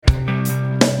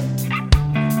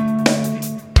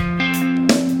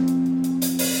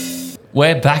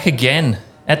We're back again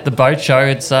at the boat show.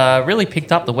 It's really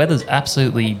picked up. The weather's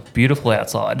absolutely beautiful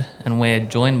outside, and we're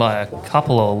joined by a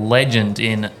couple of legend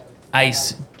in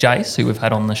Ace Jace, who we've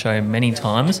had on the show many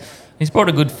times. He's brought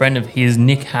a good friend of his,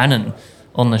 Nick Hannon,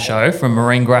 on the show from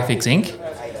Marine Graphics Inc.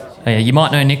 You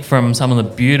might know Nick from some of the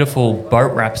beautiful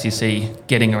boat wraps you see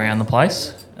getting around the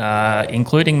place,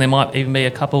 including there might even be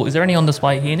a couple. Is there any on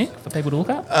display here, Nick, for people to look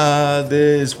at?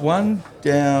 There's one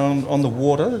down on the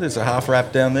water. There's a half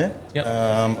wrap down there. Yep.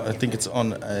 I think it's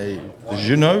on a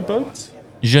Juno boat.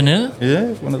 Juno?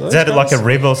 Yeah, one of those. Is that like a ones.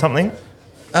 rib or something?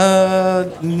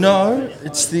 No,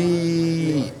 it's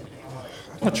the...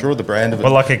 I'm not sure of the brand of it. Or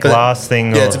like a But glass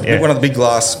thing? Yeah, or, it's one of the big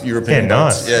glass European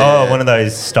nice. boats. One of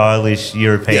those stylish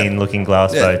European-looking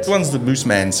glass Yeah, boats. the ones the Moose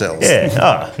Man sells.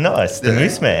 Yeah, nice. The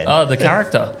Moose Man. Oh, the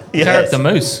character. Yes. Character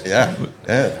Moose. Yeah,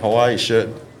 Hawaii shirt.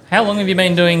 How long have you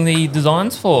been doing the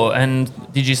designs for? And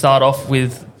did you start off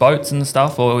with boats and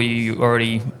stuff, or were you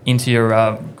already into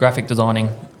your graphic designing?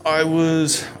 I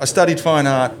studied fine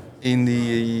art in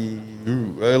the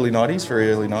early 90s, very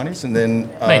early 90s, and then...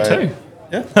 Me too.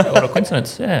 Yeah. What a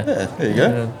coincidence, yeah. Yeah, there you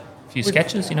go. A few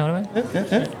sketches, you know what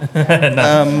I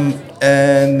mean?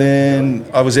 And then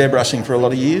I was airbrushing for a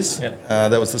lot of years. Yep.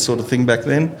 That was the sort of thing back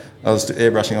then. I was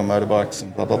airbrushing on motorbikes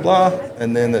and blah, blah, blah.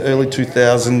 And then the early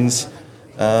 2000s,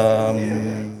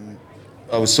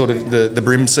 I was sort of, the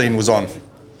brim scene was on.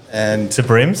 And The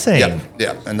brim scene.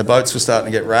 yeah, and the boats were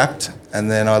starting to get wrapped.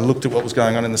 And then I looked at what was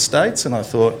going on in the States and I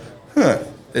thought,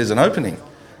 there's an opening.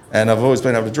 And I've always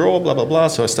been able to draw, blah, blah, blah.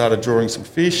 So I started drawing some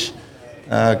fish,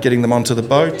 getting them onto the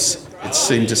boats. It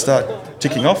seemed to start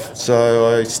ticking off.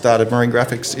 So I started Marine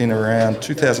Graphics in around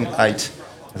 2008. I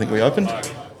think we opened.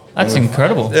 That's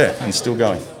incredible. Yeah, and still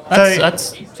going.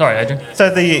 That's sorry, Adrian.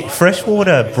 So the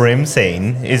freshwater brim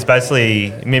scene is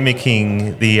basically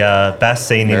mimicking the bass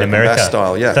scene in American America. bass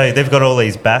style, yeah. So they've got all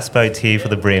these bass boats here for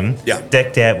the brim, Yeah.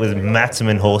 decked out with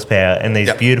maximum horsepower and these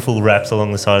Yeah. beautiful wraps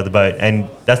along the side of the boat. And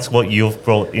that's what you've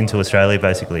brought into Australia,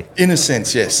 basically. In a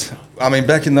sense, yes. I mean,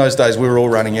 back in those days, we were all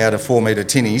running out of 4 metre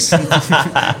tinnies.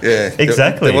 Yeah,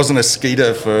 Exactly. There wasn't a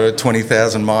Skeeter for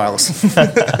 20,000 miles.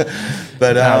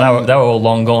 But No, they were all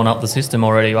long gone up the system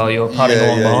already while you were putting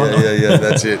along behind them. yeah,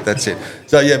 that's it.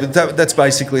 So yeah, but that's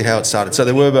basically how it started. So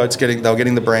there were boats they were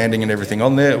getting the branding and everything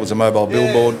on there. It was a mobile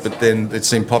billboard, but then it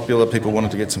seemed popular. People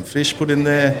wanted to get some fish put in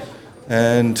there,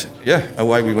 and yeah,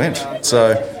 away we went.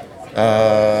 So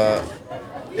I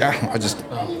just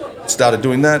started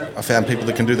doing that. I found people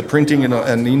that can do the printing and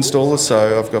the installers.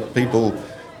 So I've got people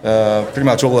pretty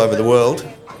much all over the world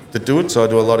that do it. So I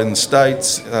do a lot in the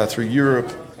States, through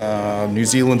Europe. New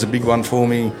Zealand's a big one for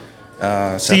me.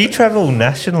 So you travel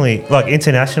nationally, like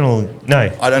international? No.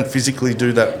 I don't physically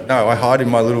do that. No, I hide in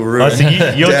my little room Oh, so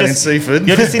you're down in just, Seaford.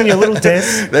 You're just in your little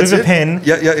desk That's with a it. pen.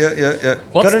 Yeah.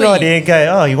 What's Got an the- idea,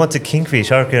 go, you want a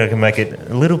kingfish, I reckon I can make it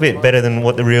a little bit better than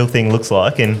what the real thing looks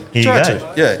like, and here Try you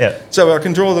go. to, yeah. So I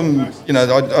can draw them,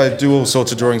 I do all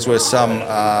sorts of drawings where some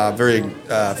are very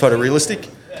photorealistic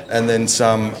and then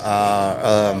some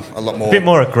are a lot more... A bit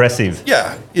more aggressive,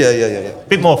 Yeah. a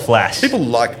bit more flash. People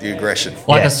like the aggression.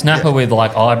 Like Yeah. a snapper with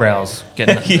like eyebrows.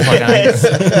 Getting Yes,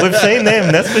 we've seen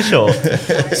them, that's for sure.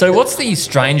 So what's the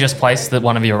strangest place that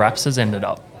one of your raps has ended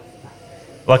up?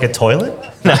 Like a toilet?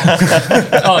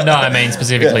 Oh, no, I mean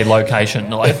specifically location.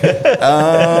 Like,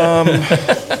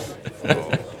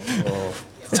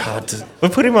 It's hard to... We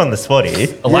put him on the spot here.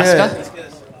 Alaska?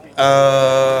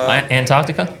 Yeah.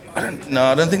 Antarctica? No,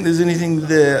 I don't think there's anything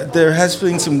there. There has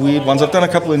been some weird ones. I've done a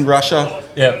couple in Russia.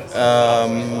 Yep.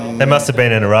 They must have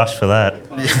been in a rush for that.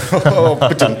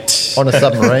 On a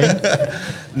submarine?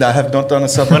 No, I have not done a On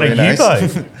submarine. a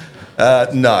Ace.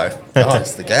 U-boat. No. Oh,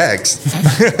 it's the gags.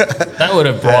 That would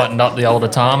have brightened up the old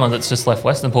Atama that's just left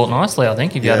Westernport nicely, I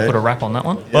think, if you had to Yeah. put a wrap on that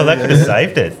one. Well, that could have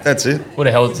saved it. That's it. Would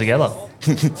have held it together.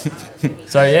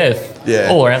 So, Yeah.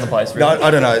 all around the place, No, really.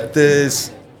 I don't know.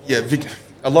 There's,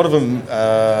 a lot of them,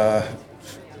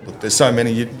 look, there's so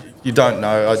many you don't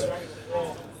know.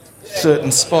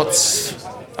 Certain spots,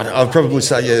 I'd probably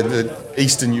say, the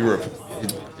Eastern Europe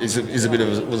is a bit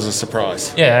of was a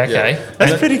surprise. Yeah, okay.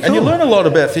 That's pretty cool. And you learn a lot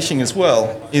about fishing as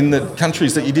well in the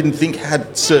countries that you didn't think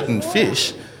had certain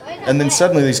fish. And then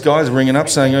suddenly these guys are ringing up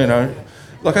saying,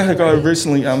 like I had a guy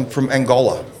recently from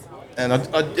Angola. And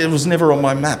it was never on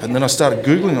my map. And then I started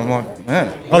Googling. I'm like,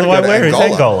 man. By the way, where is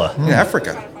Angola? In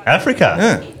Africa. Africa?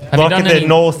 Yeah. Have you Like done in the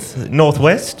any-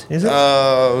 northwest, is it?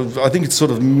 I think it's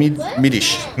sort of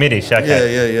midish. Midish,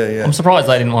 okay. Yeah. I'm surprised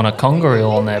they didn't want a conger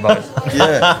eel on their boat.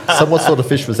 Yeah. So what sort of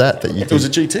fish was that you It was a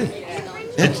did? GT.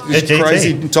 It's GT.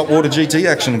 crazy top water GT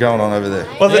action going on over there.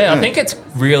 Well, Yeah, I think it's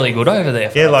really good over there.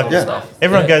 For Yeah, that like sort of stuff.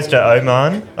 everyone Yeah. goes to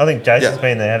Oman. I think Jason's Yeah.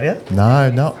 been there, have you? No,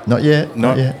 not yet. No.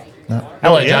 Not yet. No.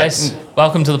 Hello, Yeah. Jace.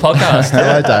 Welcome to the podcast.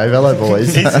 Hello, Dave. Hello,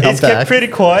 boys. He's I'm kept back. pretty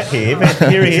quiet here, but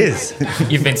here he is.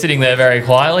 You've been sitting there very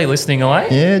quietly, listening away.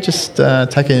 Yeah, just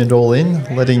taking it all in,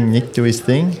 letting Nick do his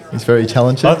thing. He's very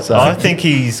talented. I think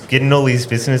he's getting all his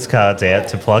business cards out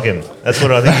to plug him. That's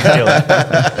what I think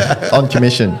he's doing. on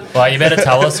commission. Well, you better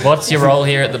tell us what's your role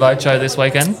here at the boat show this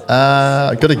weekend.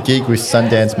 I got a gig with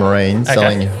Sundance Marine Okay.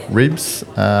 selling ribs,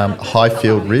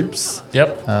 high-field ribs.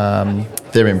 Yep.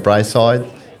 They're in Brayside,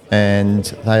 and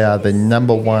they are the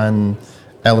number one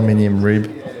aluminium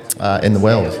rib in the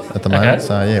world at the moment. Okay.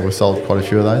 So, yeah, we've sold quite a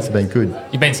few of those. They've been good.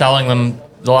 You've been selling them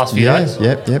the last few days.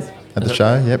 Yep. At the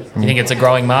show, yep. You think it's a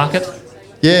growing market?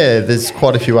 Yeah, there's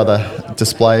quite a few other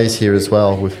displays here as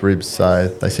well with ribs, so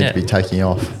they seem to be taking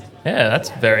off. Yeah, that's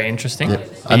very interesting.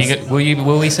 Yep.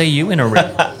 Will we see you in a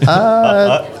rib?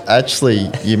 Actually,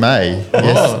 you may.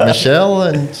 Yes, Michelle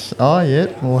and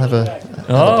we'll have a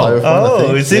play with one,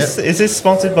 I think. Is this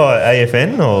sponsored by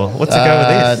AFN or what's it go with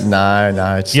this?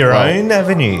 No, it's Your own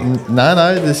avenue.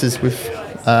 No, this is with.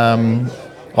 We'll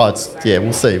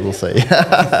see.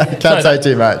 Can't say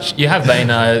too much. You have been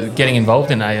getting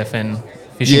involved in AFN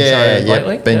fishing show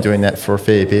lately? Been doing that for a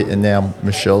fair bit, and now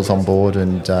Michelle's on board,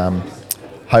 and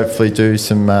hopefully do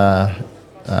some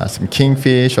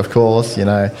kingfish, of course. You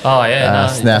know. Oh, yeah, no,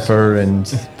 snapper and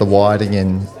the whiting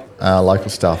and local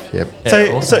stuff. Yep.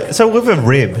 Yeah, awesome. So with a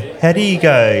rib, how do you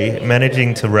go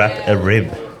managing to wrap a rib?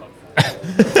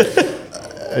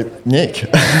 Nick,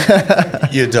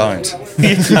 You don't.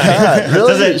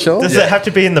 really? Does it have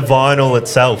to be in the vinyl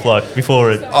itself, like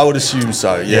before it? I would assume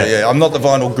so. Yeah. I'm not the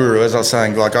vinyl guru, as I was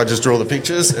saying. Like, I just draw the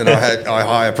pictures, and I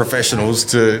hire professionals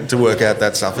to work out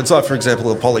that stuff. It's like, for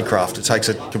example, a polycraft. It takes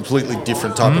a completely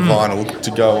different type of vinyl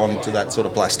to go on to that sort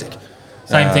of plastic.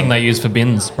 Same thing they use for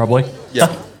bins, probably. Yeah.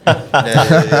 Yeah.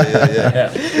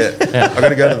 I got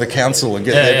to go to the council and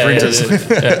get their printers.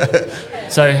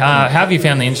 So how have you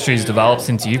found the industry's developed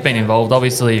since you've been involved?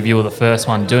 Obviously, if you were the first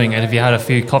one doing it, have you had a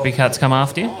few copycats come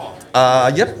after you?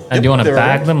 Yep. And do you want to they're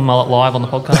bag around. them live on the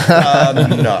podcast?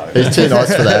 No. He's too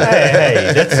nice for that.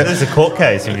 Hey, there's a court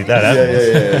case if that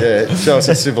happens. Yeah. Show us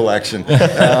a civil action.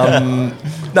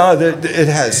 No, it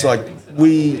has. Like,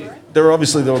 there were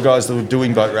guys that were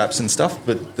doing boat wraps and stuff,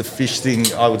 but the fish thing,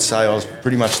 I would say I was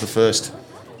pretty much the first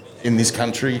in this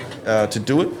country to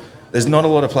do it. There's not a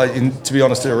lot of places, to be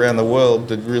honest, around the world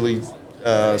that really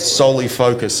solely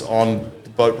focus on the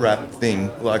boat wrap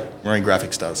thing like Marine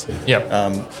Graphics does. Yep.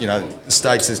 The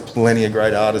States, there's plenty of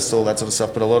great artists, all that sort of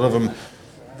stuff, but a lot of them,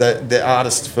 they're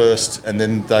artists first, and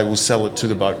then they will sell it to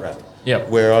the boat wrap. Yep.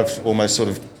 Where I've almost sort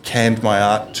of canned my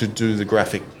art to do the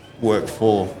graphic work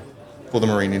for the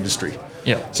marine industry.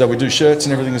 Yep. So we do shirts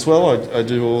and everything as well. I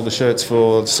do all the shirts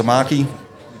for Samaki,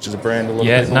 which is a brand a lot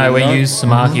of people we know. use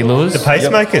Samaki lures. The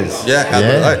pacemakers. Yeah.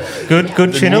 Good The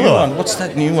new chinilla. one, what's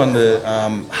that new one? The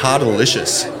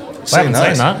Hardelicious. I haven't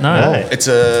seen that, no. No. It's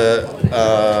a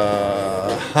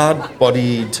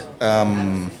hard-bodied,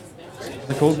 what's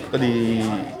it called?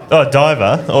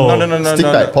 Diver. Or No. Stick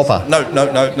bait popper. No.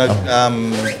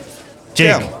 Jig.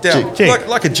 Down. Jig.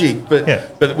 Like a jig,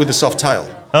 but with a soft tail.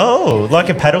 Oh, like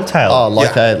a paddle tail. Oh,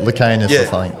 like a Lucanus or Yeah.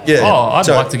 something. Yeah. Oh, I'd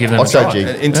like to give them a Oxo try. jig.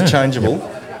 Interchangeable.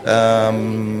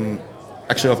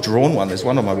 Actually, I've drawn one. There's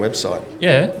one on my website.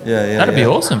 Yeah. That'd be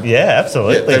awesome. Yeah, Yeah,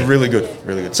 absolutely. they're really good.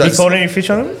 Really good. So You caught any fish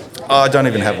on them? I don't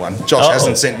even have one. Josh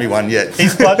hasn't sent me one yet.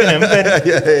 He's plugging them. But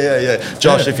Yeah.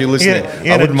 Josh, if you're listening,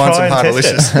 you're I wouldn't mind some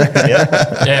Hardelicious.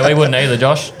 Yeah. Yeah, we wouldn't either,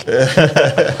 Josh.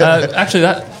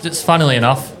 Actually, just funnily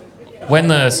enough, when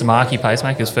the Samaki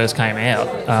pacemakers first came out,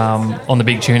 on the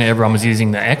big tuna, everyone was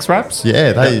using the X-Wraps.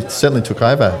 Yeah, they certainly took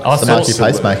over. I Samaki saw-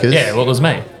 pacemakers. Yeah, well, it was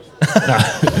me.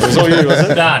 It was all you, was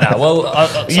it? No.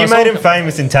 Well, You made him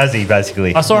famous in Tassie,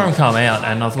 basically. I saw him come out,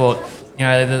 and I thought,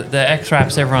 the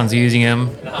X-Wraps, everyone's using them.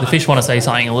 The fish want to see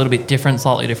something a little bit different,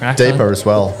 slightly different. Actually, Deeper as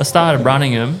well. I started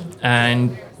running them,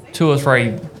 and 2 or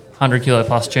 3 100-kilo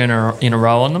plus tuna in a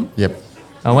row on them. Yep.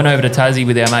 I went over to Tassie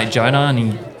with our mate Jonah, and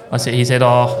he said,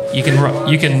 you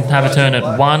can have a turn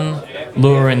at 1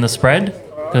 lure in the spread,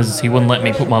 because he wouldn't let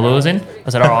me put my lures in. I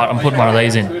said, all right, I'm putting one of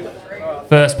these in.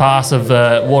 First pass of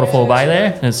Waterfall Bay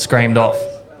there, and it screamed off.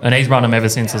 And he's run them ever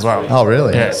since as well. Oh,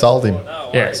 really? Yeah. Sold him.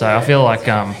 Yeah, so I feel like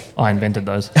I invented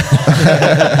those.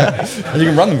 And you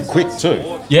can run them quick too.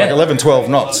 Yeah. Like 11, 12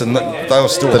 knots, and they'll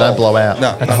still They don't hold. blow out.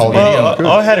 No. They hold Well, in.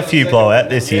 I had a few blowout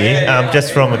this year,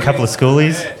 just from a couple of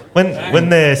schoolies. When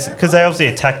they're, because they obviously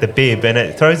attack the bib and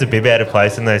it throws the bib out of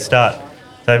place and they start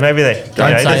So maybe they,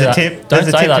 Don't say there's that. a tip. Don't There's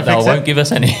a say tip that. to They fix won't it. give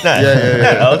us any. No,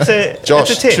 no, it's Josh,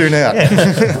 a tip. tune out. Yeah.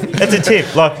 It's a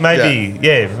tip. Like maybe,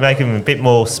 make them a bit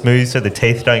more smooth so the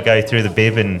teeth don't go through the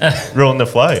bib and ruin the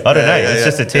flow. I don't know. It's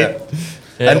just a tip.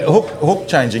 Yeah. And hook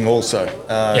changing also.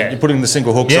 Yeah. You're putting the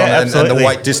single hooks Yeah, on and the absolutely.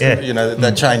 weight distance, Yeah.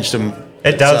 that changed them.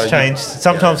 It does So change.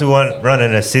 Sometimes we want run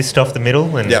an assist off the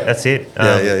middle, and Yep. that's it.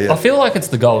 I feel like it's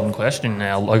the golden question in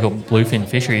our local bluefin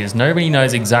fishery is nobody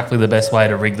knows exactly the best way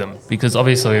to rig them because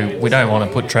obviously we don't want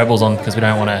to put trebles on because we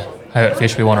don't want to hurt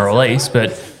fish we want to release,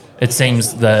 but it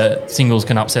seems the singles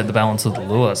can upset the balance of the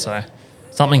lure. So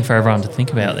something for everyone to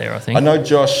think about there, I think. I know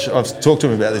Josh, I've talked to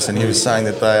him about this and he was saying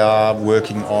that they are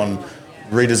working on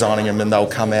redesigning them and they'll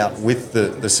come out with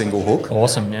the single hook.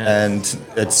 Awesome, yeah. And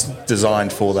it's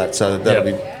designed for that, so that'll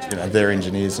be their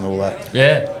engineers and all that.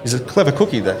 Yeah. He's a clever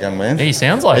cookie, that young man. He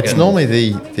sounds like It's it. normally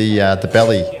the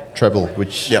belly treble,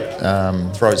 which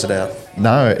Throws it out.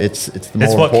 no, it's the It's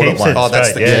more what important keeps it one. Oh, that's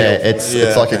straight. the Yeah. Yeah, it's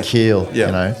Yeah, like a okay. keel,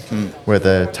 Yeah. where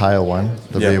the tail one,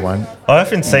 the Yeah. rear one. I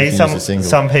often see can some use a single.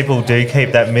 some people do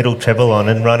keep that middle treble on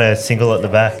and run a single at the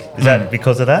back. Is that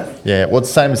because of that? Yeah, well, it's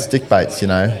the same as stick baits,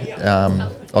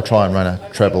 I'll try and run a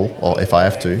treble, or if I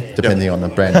have to, depending on the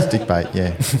brand of stick bait,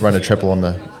 run a treble on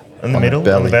the In the middle,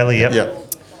 on the belly, yep. Yeah.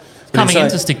 Coming But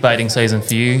into stick baiting season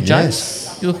for you, Jace.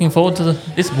 Yes. You're looking forward to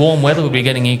this warm weather would be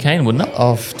getting you keen, wouldn't it?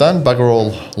 I've done bugger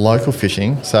all local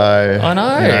fishing, so I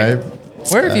know.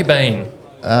 Where have you been?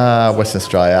 Western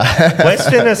Australia.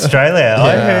 Western Australia.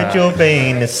 I heard you've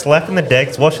been slapping the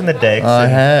decks, washing the decks. I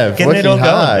and have, Getting it all working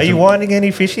going. hard. Are you winding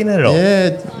any fishing at all?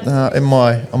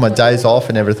 on my days off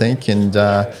and everything, and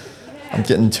I'm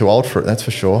getting too old for it. That's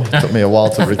for sure. It took me a while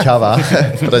to recover,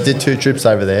 but I did 2 trips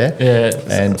over there. Yeah.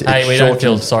 And Hey, it we don't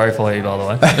feel shortened- sorry for you, by the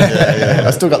way. I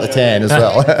still got the tan as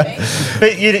well.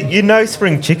 But you know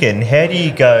spring chicken. How do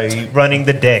you go running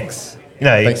the decks? You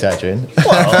know, Thanks, Adrian.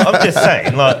 well, I'm just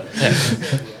saying, like,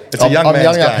 It's a young I'm man's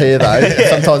young game. up here though.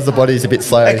 Sometimes the body's a bit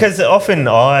slow. because often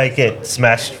I get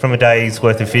smashed from a day's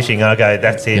worth of fishing. I go,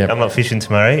 that's it. Yep. I'm not fishing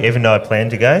tomorrow, even though I plan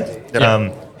to go.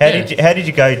 Yep. How did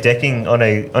you go decking on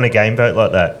a game boat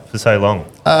like that for so long?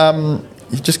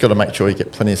 You just got to make sure you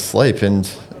get plenty of sleep. And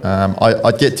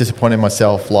I get disappointed in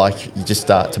myself, like you just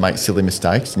start to make silly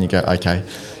mistakes and you go, okay,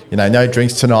 no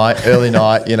drinks tonight, early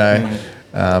night,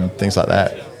 things like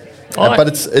that. But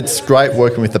it's great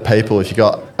working with the people. If you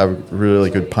got a really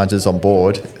good punters on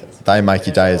board, they make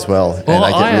your day as well, and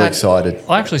they get really excited.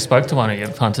 I actually spoke to one of your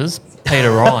punters,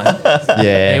 Peter Ryan.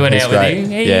 Yeah, He went he's out great.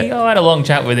 with you. I had a long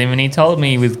chat with him, and he told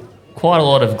me with quite a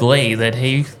lot of glee that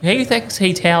he thinks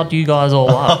he towed you guys all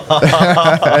up.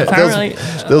 Apparently,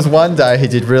 There was one day he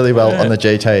did really well on the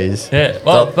GTs. yeah.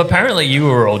 Well, apparently you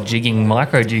were all jigging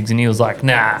micro jigs, and he was like,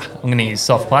 "Nah, I'm going to use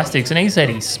soft plastics," and he said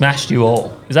he smashed you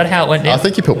all. Is that how it went down? I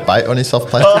think he put bait on his soft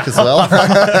plastic as well.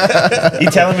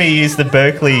 You're telling me you use the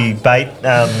Berkeley bait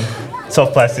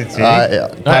soft plastics, do you?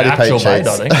 Party actual Pete bait,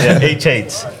 I cheats. think. Yeah, he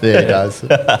cheats. Yeah, he does.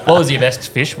 What was your best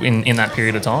fish in that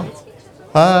period of time?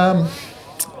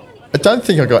 I don't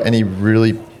think I got any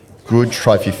really good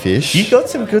trophy fish. You got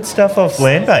some good stuff off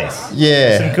land base.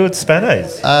 Yeah. Some good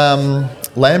spanos.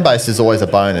 Land based is always a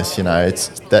bonus, it's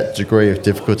that degree of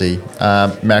difficulty.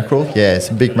 Mackerel,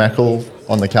 some big mackerel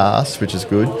on the cast, which is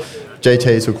good.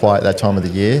 GTs were quiet that time of the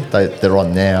year. They're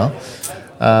on now.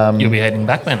 You'll be heading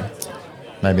back then.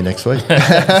 Maybe next week.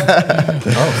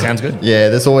 Oh, sounds good. Yeah,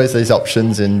 there's always these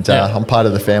options, and I'm part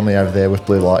of the family over there with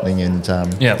Blue Lightning, and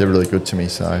they're really good to me.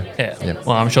 So Yeah.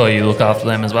 Well, I'm sure you look after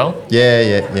them as well.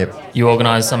 yeah. You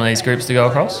organise some of these groups to go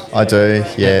across. I do.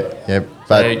 Yeah.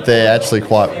 But So- they're actually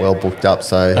quite well booked up.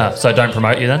 So So don't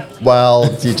promote you then.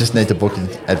 well, you just need to book in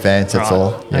advance. That's Right.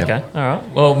 all. Yeah. Okay. All right.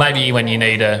 Well, maybe when you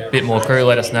need a bit more crew,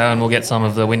 let us know, and we'll get some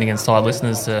of the Wind Against Tide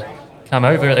listeners to come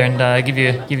over and give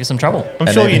you some trouble. I'm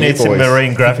and sure then you the need some boys.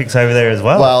 marine graphics over there as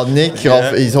well. Well, Nick,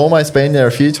 he's almost been there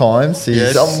a few times. He's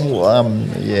Yes.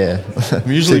 yeah.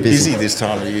 I'm usually Too busy this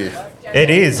time of year. it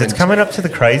is. It's coming up to the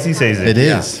crazy season. It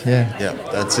is. Yeah. Yeah,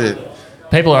 that's it.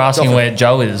 People are asking where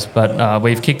Joe is, but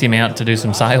we've kicked him out to do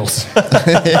some sales.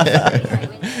 I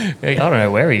don't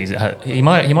know where he's. He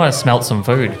might have smelt some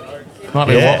food. Might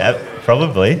be Yeah,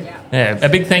 probably. Yeah. A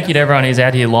big thank you to everyone who's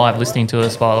out here live listening to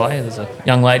us. By the way, there's a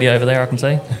young lady over there I can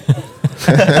see.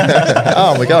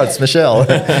 Oh my God, it's Michelle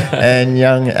and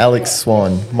young Alex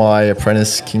Swan, my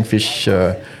apprentice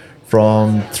kingfisher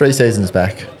from 3 seasons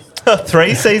back.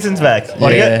 3 seasons back.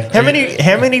 Yeah.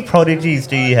 How many prodigies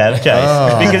do you have,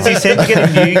 Jace? Because you seem to get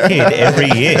a new kid every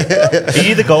year. Are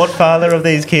you the godfather of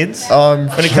these kids when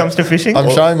it comes to fishing? I'm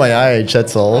showing my age.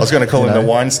 That's all. I was going to call him the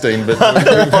Weinstein, but we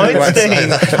won't say Weinstein,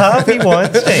 that. Harvey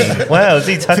Weinstein. Wow, is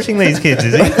he touching these kids?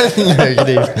 Is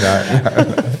he? No.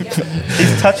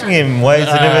 He's touching him in ways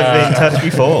that never been touched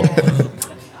before.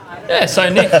 Yeah, so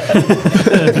Nick,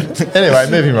 Anyway,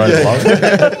 moving right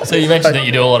along. so you mentioned that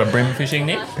you do a lot of brim fishing,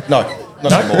 Nick? No,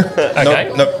 not anymore.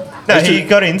 Okay. No. No, he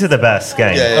got into the bass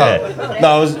game. Yeah.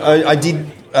 No, I did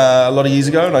a lot of years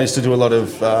ago, and I used to do a lot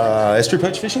of estuary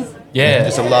perch fishing. Yeah.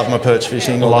 Just to love my perch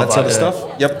fishing, all Love that sort of that,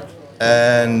 stuff. Yep.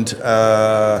 And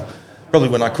probably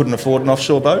when I couldn't afford an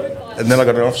offshore boat, and then I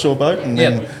got an offshore boat, and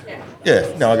then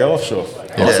now I go offshore.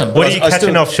 Awesome. Yeah. What are you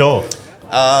catching offshore?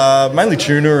 Mainly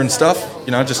tuna and stuff.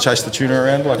 Just chase the tuna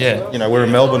around. We're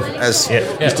in Melbourne, as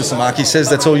Mr. Samaki says.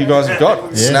 That's all you guys have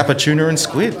got: snapper, tuna, and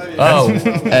squid. Oh,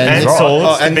 And swords.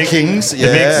 Oh, and the big, kings. The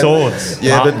big swords.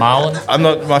 Yeah, but marlin. I'm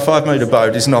not. My 5 metre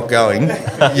boat is not going.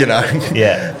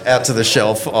 Out to the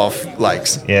shelf off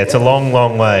lakes. Yeah, it's a long,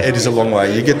 long way. It is a long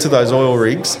way. You get to those oil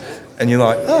rigs, and you're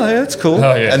like, oh yeah, that's cool.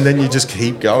 Oh, yeah. And then you just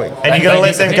keep going. And you got to they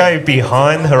let them disappear. go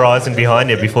behind the horizon behind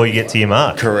you before you get to your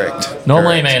mark. Correct.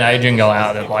 Normally, me and Adrian go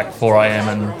out at like 4 a.m.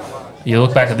 and you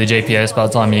look back at the GPS by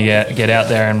the time you get out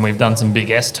there, and we've done some big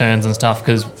S turns and stuff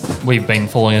because we've been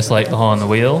falling asleep behind the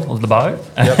wheel of the boat,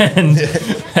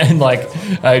 and like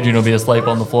Adrian will be asleep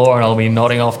on the floor, and I'll be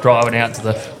nodding off driving out to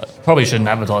the. Probably shouldn't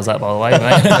advertise that, by the way,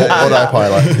 mate. Yeah,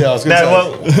 Autopilot. I was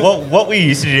going to say. What we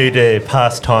used to do to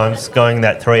pass times going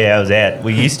that 3 hours out,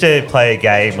 we used to play a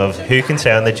game of who can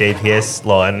stay on the GPS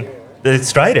line the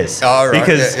straightest. Oh, right.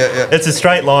 Because Yeah. it's a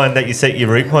straight line that you set your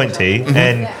route point to,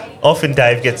 and often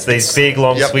Dave gets these big,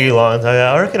 long, swiggy lines. I go,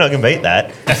 I reckon I can beat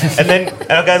that. And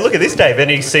I go, look at this, Dave.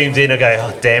 And he zooms in. I go,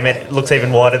 oh, damn it looks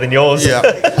even wider than yours. Yeah.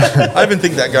 I even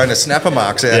think that going to snapper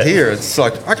marks out here, it's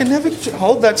like, I can never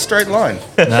hold that straight line.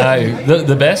 No,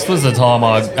 the best was the time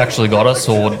I actually got a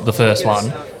sword, the first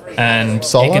one, and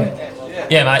Solo?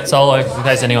 Yeah, mate, solo. In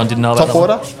case anyone didn't know about Top that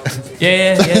water? one.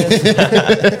 Yeah.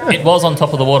 It was on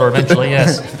top of the water eventually,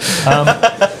 yes.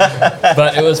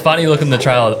 But it was funny looking at the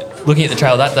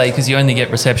trail that day because you only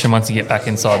get reception once you get back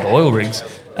inside the oil rigs,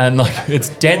 and like it's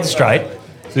dead straight.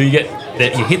 So you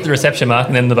hit the reception mark,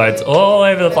 and then the boat's all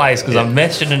over the place because I'm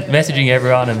messaging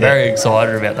everyone and very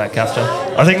excited about that capture.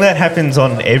 I think that happens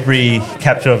on every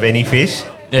capture of any fish.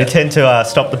 Yeah. You tend to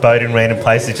stop the boat in random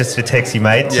places just to text your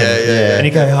mates. Yeah. And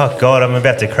you go, oh, God, I'm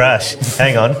about to crash.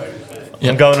 Hang on.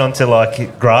 I'm going on to,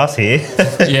 like, grass here.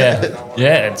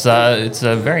 Yeah. It's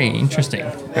very interesting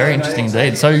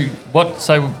indeed. So you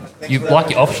like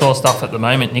your offshore stuff at the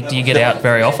moment, Nick? Do you get out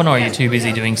very often, or are you too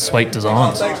busy doing sweet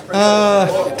designs?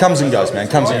 Comes and goes, man.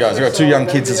 Comes and goes. I've got 2 young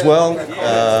kids as well.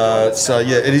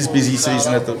 It is busy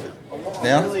season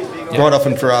now. Quite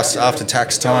often for us, after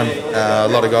tax time, a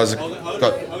lot of guys have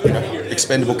got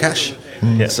expendable cash.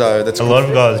 Yeah. So that's a lot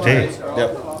of guys do.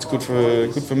 Yep, it's good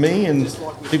for me and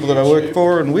people that I work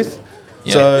for and with.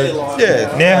 Yeah. So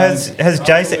yeah. Now, has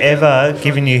Jace ever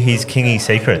given you his kingy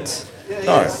secrets?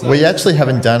 No. We actually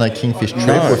haven't done a kingfish trip.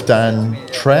 No. We've done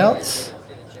trouts,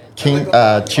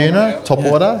 tuna, top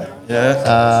water,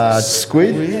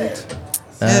 squid.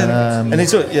 And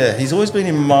he's always been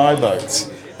in my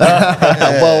boats.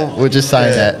 Well, we're just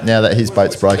saying that now that his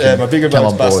boat's broken. Yeah, my bigger come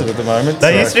boat's on busted board. at the moment.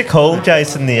 They so- used to call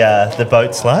Jason the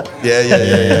boat slut.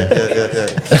 Yeah.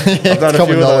 I've done a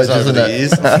Common few of those knowledge, over isn't the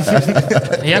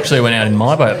it? years. He actually went out in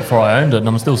my boat before I owned it, and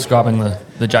I'm still scrubbing the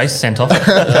Jace scent off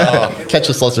it.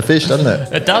 Catches lots of fish, doesn't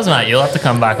it? It does, mate. You'll have to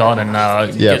come back on and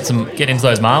get into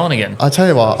those marlin again. I tell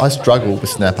you what, I struggle with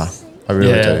snapper. I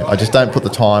really Yeah. do. I just don't put the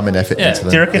time and effort Yeah. into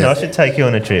them. Do you reckon yeah. I should take you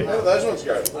on a trip?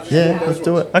 Yeah, let's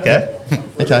do it. Okay.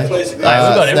 Okay.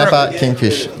 got it. Snapper,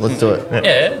 kingfish. Let's do it.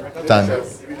 Yeah. Done.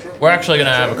 We're actually going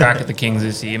to have a crack at the Kings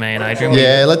this year, me and Adrian.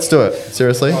 Yeah, let's do it.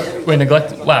 Seriously. We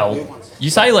neglect. Well, you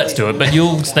say let's do it, but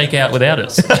you'll sneak out without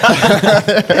us.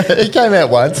 He came out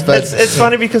once, but It's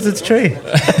funny because it's true.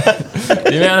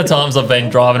 The amount of times I've been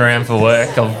driving around for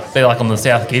work, I'll be like on the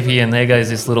South Gippy, and there goes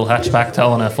this little hatchback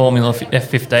towing a Formula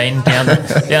F15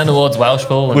 down towards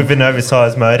Welshpool. And With an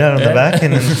oversized motor on the back,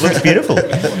 and it looks beautiful.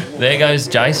 there goes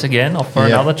Jace again, off for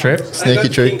Yeah. another trip. sneaky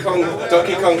trick.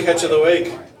 Donkey Kong catch of the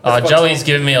week. Joey's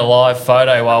giving me a live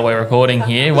photo while we're recording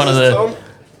here. One of the... Tom?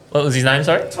 What was his name,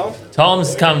 sorry? Tom?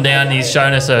 Tom's come down, he's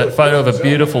shown us a photo of a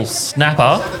beautiful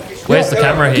snapper. Where's the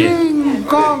camera here? King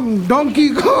Kong,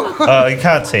 Donkey Kong. Oh, you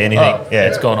can't see anything. Oh, yeah,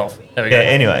 it's gone off. There we Yeah, go.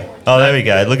 anyway. Oh, there we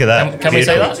go. Look at that. Can we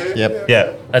see Beautiful. that? Yep.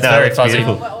 Yeah. That's No, very it's fuzzy.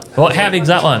 beautiful. What? How big's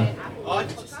that one?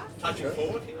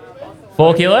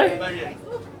 4 kilo?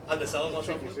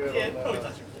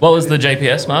 What was the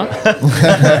GPS, Mark?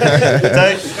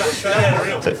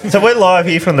 So we're live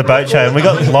here from the boat show, and we've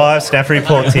got live snapper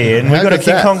reports here, and we've How got a good's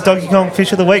King that? Kong, Donkey Kong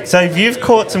fish of the week. So if you've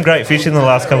caught some great fish in the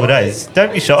last couple of days,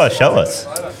 don't be shy, show us.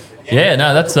 Yeah,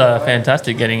 no, that's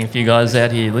fantastic getting a few guys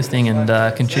out here listening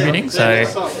and contributing. So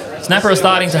Snapper are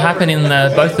starting to happen in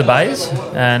both the bays,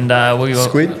 and we were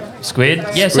Squid.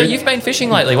 Yeah. So you've been fishing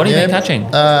lately. What have you been catching?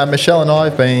 Michelle and I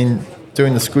have been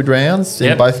doing the squid rounds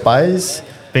in both bays.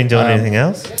 Been doing anything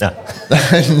else? No.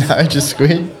 No, just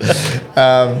squid.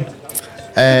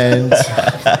 And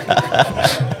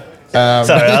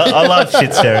sorry, I love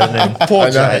shit stirring them. Poor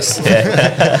Jace.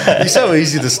 He's so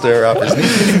easy to stir up, isn't he?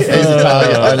 he's the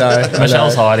target. I know.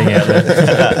 Michelle's hiding out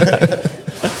there.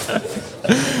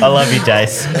 I love you,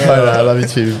 Jace. I love you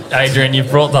too. Adrian,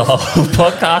 you've brought the whole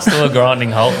podcast to a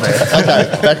grinding halt there.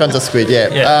 Okay, back onto squid.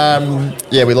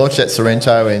 Yeah, we launched at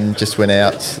Sorrento and just went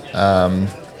out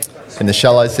in the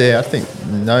shallows there. I think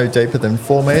no deeper than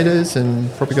 4 metres,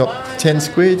 and probably got 10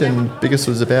 squid, and biggest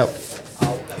was about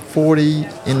 40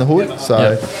 in the hood.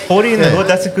 So 40 in the hood.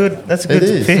 That's a good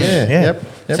fish. Yeah. Yep.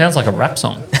 Sounds like a rap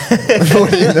song. 40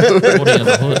 in the hood. 40 in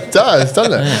the hood. It does,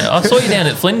 doesn't it? Yeah. I saw you down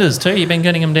at Flinders too. You've been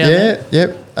getting them down there?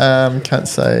 Yep. Can't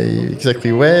say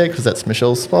exactly where because that's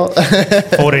Michelle's spot.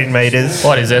 14 metres.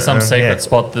 What, is there some secret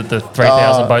spot that the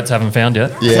 3,000 boats haven't found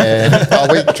yet? Yeah.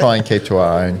 We try and keep to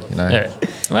our own, you know. Yeah.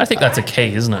 Well, I think that's a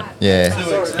key, isn't it? Yeah.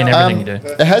 In everything you do.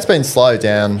 It has been slow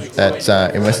down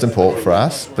in Western Port for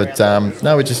us, but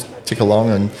no, we just tick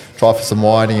along and try for some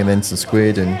whiting and then some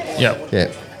squid and yeah.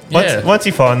 Once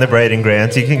you find the breeding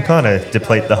grounds, you can kind of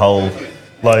deplete the whole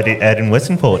load out in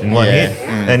Western Port in one hit,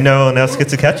 and no one else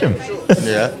gets to catch them.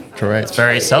 Yeah, correct.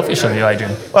 Very selfish of you,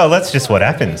 Adrian. Well, that's just what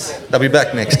happens. They'll be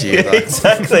back next year, though.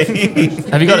 Exactly.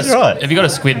 Have you got a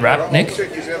squid wrap, Nick?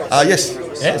 Yes.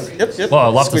 Yep. Well,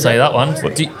 I'd love to see that one.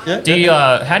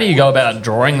 Yeah. How do you go about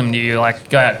drawing them? Do you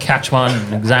go out, catch one,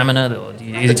 and examine it, or do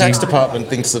you? The tax department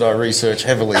thinks that I research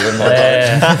heavily in my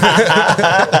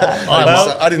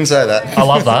I I didn't say that.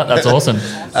 love that. That's awesome.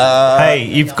 Hey,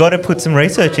 you've got to put some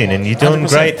research in, and you're doing 100%.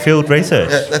 great field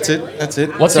research. Yeah, that's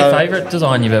it. What's your favourite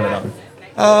design you've ever done?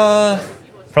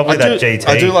 Probably that GT.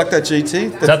 I do like that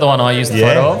GT. Is that the one I used the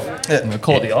photo of? Yeah. It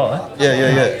caught the eye.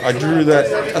 Yeah. I drew that,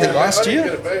 I think, last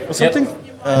year or something.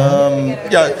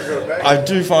 I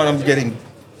do find I'm getting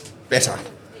better.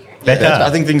 I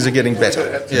think things are getting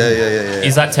better. Yeah.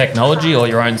 Is that technology or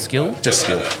your own skill? Just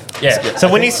skill. Yeah. So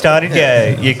when you started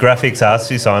your graphics arts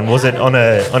design, was it on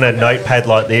a notepad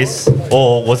like this,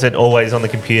 or was it always on the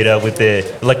computer with the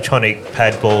electronic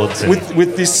pad boards?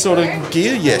 With this sort of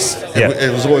gear, yes.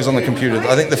 It was always on the computer.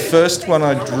 I think the first one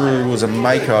I drew was a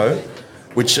Mako,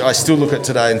 which I still look at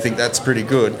today and think that's pretty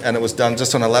good, and it was done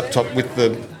just on a laptop with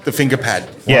the finger pad.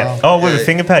 Yeah. Wow. Oh, with a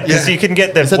finger pad, because you can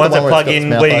get the ones that plug in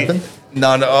where you...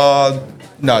 No,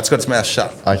 it's got its mouth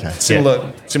shut. Okay.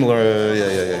 Similar,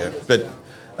 yeah. But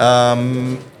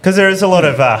because there is a lot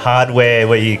of hardware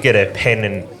where you get a pen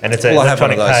and it's an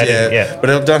electronic pad. Yeah. But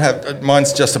I don't have.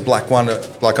 Mine's just a black one.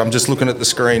 Like I'm just looking at the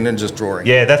screen and just drawing.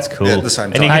 Yeah, that's cool. Yeah, at the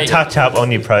same time. And you can touch up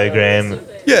on your program.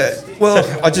 Yeah. Well,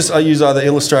 I use either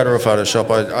Illustrator or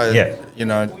Photoshop.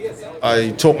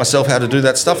 I taught myself how to do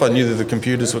that stuff. I knew that the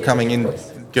computers were going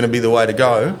to be the way to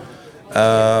go.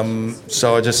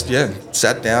 So I just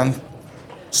sat down,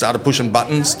 started pushing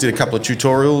buttons, did a couple of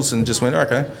tutorials, and just went,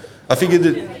 okay. I figured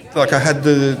that I had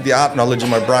the art knowledge in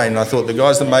my brain, and I thought the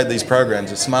guys that made these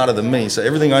programs are smarter than me, so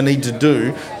everything I need to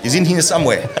do is in here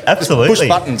somewhere. Absolutely. Just push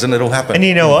buttons and it'll happen. And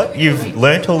you know what? You've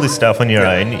learnt all this stuff on your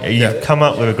own. You've come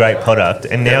up with a great product,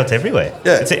 and now it's everywhere.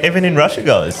 Yeah. It's even in Russia,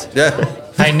 guys. Yeah.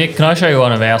 Hey, Nick, can I show you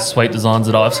one of our sweet designs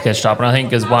that I've sketched up? And I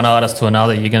think as one artist to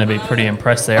another, you're going to be pretty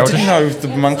impressed there. I didn't know if the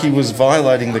monkey was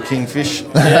violating the kingfish.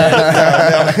 Okay.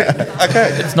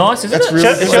 It's nice, isn't it? Show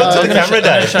it to the camera, I'm going to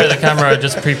Dave. show the camera.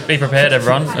 Just be prepared,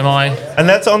 everyone. Am I? And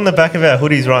that's on the back of our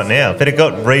hoodies right now. But it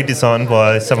got redesigned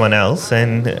by someone else,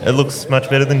 and it looks much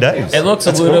better than Dave's. It looks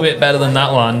a little bit better than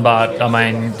that one, but I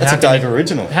mean, That's a Dave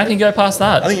original. How can you go past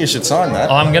that? I think you should sign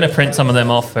that. I'm going to print some of them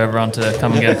off for everyone to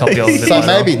come and get a copy of. So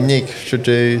maybe Nick should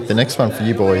do the next one for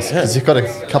you boys because you've got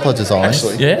a couple of designs.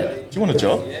 Actually, Yeah. do you want a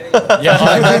job? Yeah.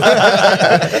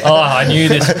 I knew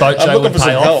this boat I'm show looking would for some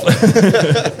pay off.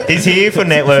 help. He's here for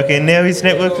networking. Now he's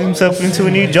networking himself into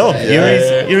a new job.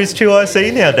 You're his true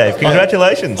IC now, Dave.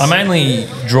 Congratulations. I mainly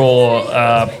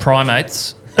draw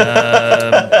primates,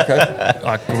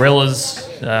 like gorillas,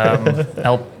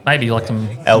 maybe like some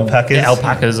Alpacas? Yeah,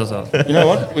 alpacas or something. You know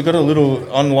what? We've got a little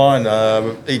online,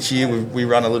 each year we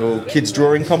run a little kids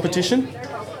drawing competition.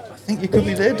 I think you could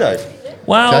be there, Dave.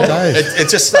 Well, Go Dave. It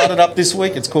just started up this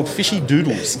week. It's called Fishy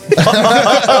Doodles.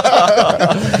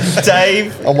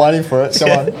 Dave. I'm waiting for it. Come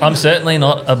on. I'm certainly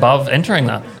not above entering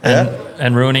that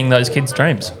and ruining those kids'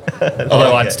 dreams.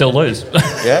 Although I'd still lose.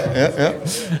 Yeah.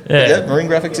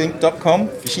 marinegraphicsinc.com,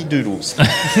 Fishy Doodles. There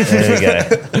we go.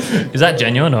 Is that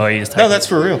genuine or are you just No, taking that's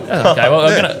for real. Okay,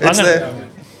 well, Yeah, I'm gonna there.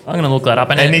 I'm going to look that up.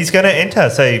 And he's going to enter,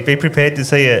 so be prepared to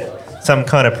see some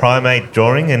kind of primate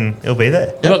drawing, and he'll be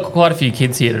there. We've got quite a few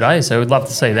kids here today, so we'd love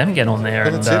to see them get on there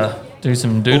Well, and that's do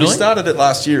some Well, doodling. we started it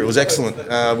last year. It was excellent.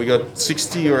 We got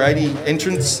 60 or 80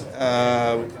 entrants.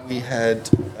 We had,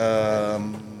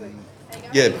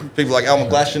 people like Al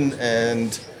McGlashan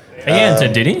and... He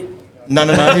entered, did he? No.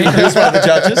 He was one of the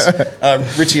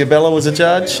judges. Richie Abella was a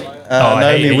judge.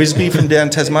 Naomi he- Wisby from down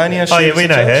Tasmania. Oh, she yeah, was we a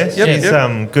know her. judge. Yep, She's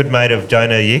yep. good mate of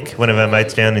Jonah Yick, one of our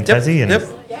mates down in Tassie.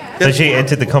 And So she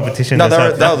entered the competition. No, they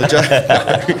were herself. the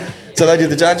judge. So they did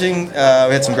the judging. We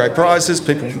had some great prizes.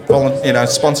 People,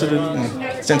 sponsored it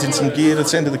and sent in some gear to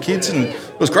send to the kids, and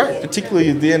it was great. Particularly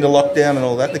at the end of lockdown and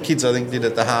all that. The kids, I think, did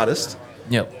it the hardest.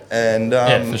 Yep. And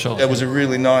for sure. it was a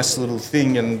really nice little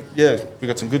thing. And we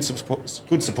got some good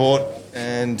support.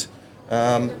 And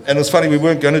it was funny. We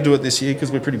weren't going to do it this year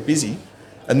because we're pretty busy.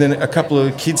 And then a couple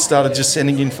of kids started just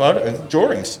sending in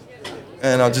drawings.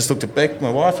 And I just looked at Beck,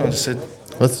 my wife, and I just said,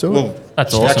 Let's do it. well,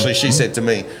 That's awesome. Actually, she said to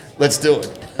me, let's do it.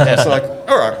 And I was like,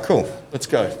 all right, cool, let's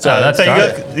go. So, that's So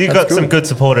great. you got some good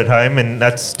support at home, and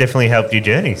that's definitely helped your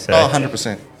journey. So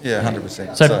 100%. Yeah,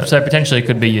 100%. So potentially it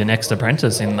could be your next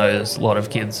apprentice in those lot of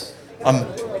kids. I'm You're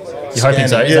hoping so?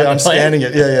 Is that Yeah, the I'm plan? scanning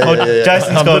it.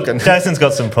 Yeah. Jason's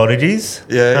got some prodigies.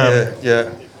 Yeah.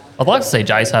 I'd like to see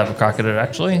Jace have a crack at it,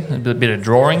 actually. A bit of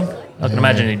drawing. I can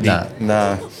imagine he'd be... Nah.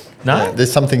 No. No?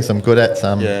 There's some things I'm good at,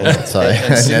 some not so. And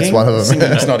And singing, that's one of them.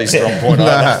 Singing's not his strong point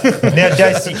either. Now,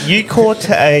 Jace, you caught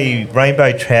a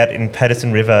rainbow trout in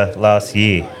Patterson River last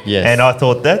year. Yes. And I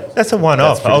thought that's a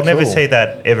one-off. That's pretty I'll never cool. see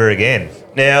that ever again.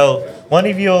 Now, one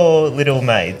of your little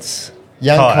mates,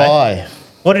 Young Kai.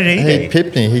 what did he He do?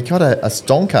 pipped me. He got a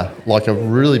stonker, like a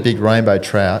really big rainbow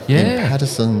trout in Yeah.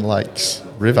 Patterson Lakes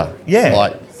River. Yeah.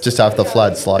 Like just after the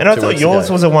floods. Like And I 2 thought weeks yours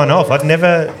ago. was a one-off. I'd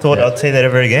never thought I'd see that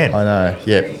ever again. I know,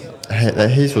 yeah.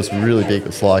 His was really big. It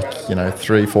was like,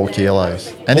 3-4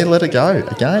 kilos. And he let it go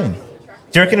again.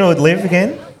 Do you reckon it would live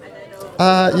again?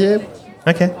 Yeah,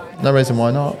 Okay. no reason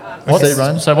why not. Sea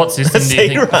run. So what system do you Sea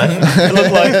think... run. It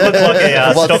looked like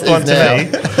a What stock is one to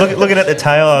now? me. Looking at the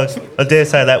tail, I dare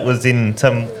say that was in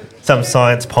some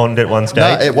science pond at one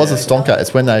stage. No, it was a stonker.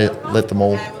 It's when they let them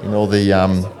all in all the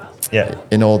Yeah.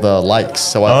 in all the lakes.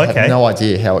 So I okay. have no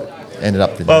idea how it ended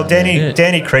up. Well, there.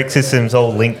 Danny Creek system's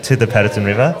all linked to the Patterson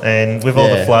River, and with all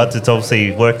the Yeah. floods, it's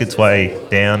obviously worked its way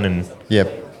down. And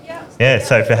Yep. yeah,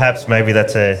 so perhaps maybe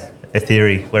that's a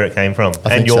theory where it came from, I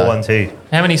and think your so. one too.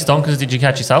 How many stonkers did you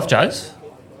catch yourself, Jace?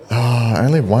 Oh,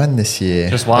 only one this year.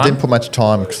 Just one? I didn't put much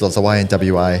time because I was away in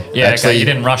WA. Yeah, okay. You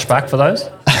didn't rush back for those?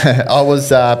 I was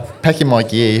packing my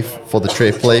gear for the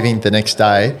trip, leaving the next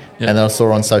day, Yeah. and then I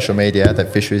saw on social media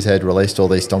that Fisheries had released all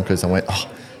these stonkers and went, oh.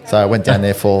 So I went down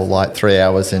there for like 3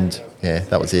 hours and, yeah,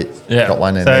 that was it. Yeah. Got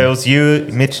one. And So it then, was you,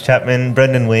 Mitch Chapman,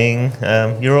 Brendan Wing.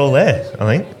 You're all there, I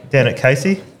think, down at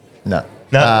Casey. no.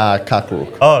 No.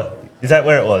 Kakaruk. Oh, is that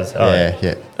where it was? Oh.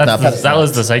 Yeah. No, That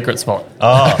was the secret spot.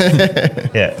 Oh,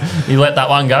 yeah. You let that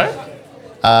one go?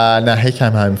 no, he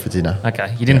came home for dinner.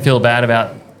 Okay. You didn't feel bad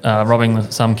about robbing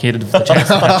some kid of the chance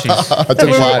to catch his I took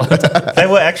mine. They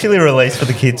were actually released for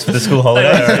the kids for the school holiday.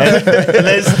 And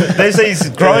there's these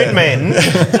grown men,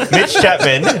 Mitch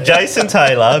Chapman, Jason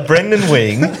Taylor, Brendan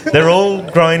Wing. They're all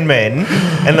grown men,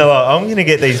 and they're like, I'm going to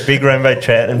get these big rainbow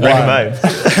trout and bring them home.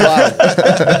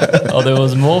 Oh, there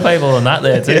was more people than that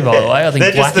there too, by the way. I think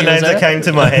They're just the Blackie names was that there. came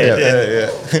to my head.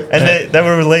 And they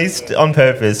were released on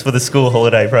purpose for the school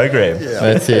holiday program.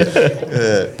 That's it.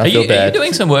 I Are feel you bad.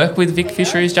 doing some work with Vic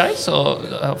Fisheries, Jace? Or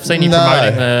I've seen you No.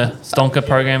 promoting the Stonker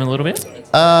program a little bit.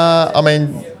 I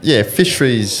mean, yeah,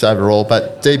 fisheries overall,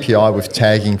 but DPI with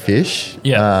tagging fish.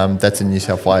 Yeah. That's in New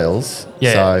South Wales.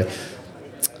 Yeah.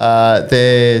 So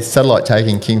they're satellite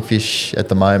tagging kingfish at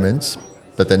the moment,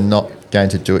 but they're not going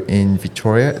to do it in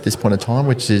Victoria at this point in time,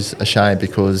 which is a shame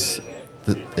because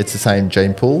it's the same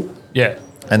gene pool. Yeah.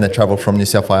 And they travel from New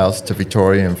South Wales to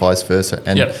Victoria and vice versa.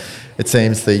 And Yep. it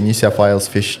seems the New South Wales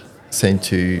fish seem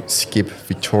to skip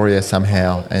Victoria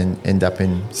somehow and end up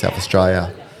in South Australia.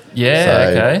 Yeah, So,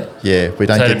 okay. Yeah, we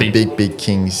don't So get it'd the be- big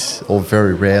kings, or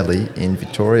very rarely, in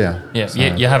Victoria. Yeah. So,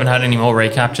 You haven't had any more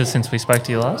recaptures since we spoke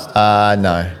to you last?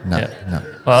 No. Yeah.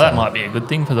 Well, that might be a good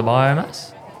thing for the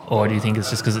biomass. Or do you think it's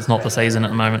just because it's not the season at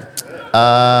the moment?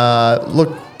 Look,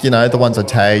 the ones I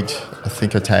tagged, I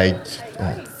think I tagged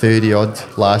 30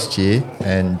 odd last year,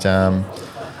 and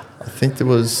I think there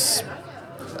was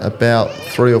about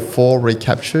 3 or 4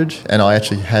 recaptured, and I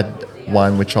actually had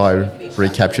one which I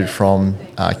recaptured from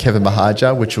Kevin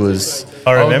Mahaja, which was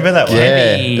I remember that one.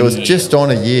 yeah, Hey. it was just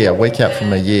on a year, a week out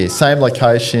from a year, same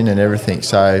location and everything.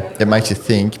 So it makes you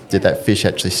think: did that fish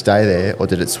actually stay there, or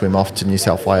did it swim off to New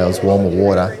South Wales, warmer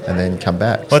water, and then come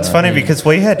back? Well, it's So, funny because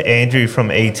we had Andrew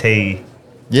from ET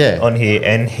yeah, on here,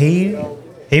 and he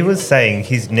was saying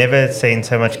he's never seen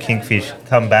so much kingfish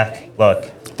come back.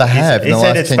 Like They have in the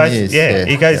last 10 supposed- years, Yeah, yeah.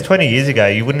 he goes 20 years ago.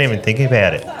 You wouldn't even think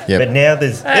about it. Yep. But now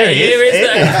there's there Hey, he here is is. the.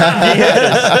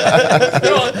 Do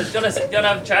you want to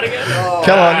have a chat again?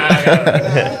 Come on.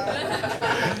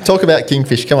 Talk about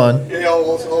kingfish. Come on. Yeah,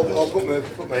 I'll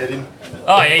put my head in.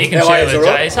 Oh, yeah, you can How share are with you, all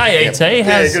right? Jace. Hey, E.T. Yeah,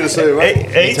 How's, good to see you, mate.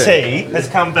 ET has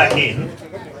come back in.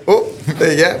 Oh,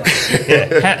 there you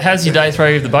go. how's your day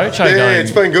through the boat show Yeah, going?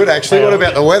 it's been good actually. What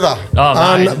about the weather?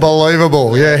 Oh, mate.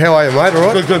 Unbelievable. Yeah, how are you, mate?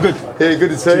 All right? Good. Yeah, good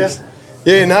to see you.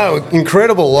 Yeah, no,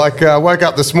 incredible. Like, woke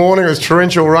up this morning, it was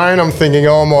torrential rain. I'm thinking,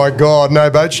 oh my God,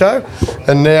 no boat show.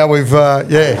 And now we've, now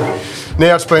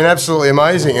it's been absolutely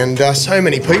amazing. And so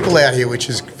many people out here, which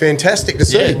is fantastic to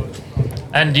see. Yeah.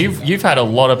 And you've had a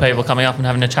lot of people coming up and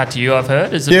having a chat to you, I've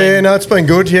heard. Has it Yeah, been- no, it's been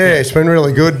good. Yeah, it's been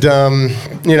really good.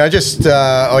 Just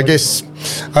I guess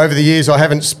over the years I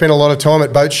haven't spent a lot of time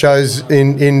at boat shows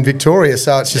in Victoria,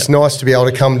 so it's just nice to be able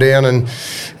to come down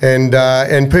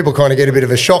and people kind of get a bit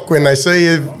of a shock when they see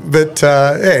you. But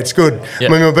it's good. Yeah.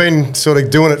 I mean, we've been sort of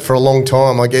doing it for a long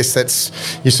time. I guess that's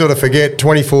you sort of forget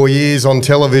 24 years on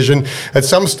television. At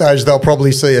some stage they'll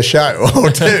probably see a show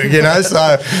or two.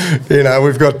 So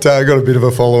we've got a bit of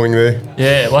a following there.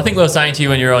 Yeah, well, I think we were saying to you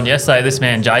when you were on yesterday, this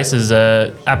man, Jace, is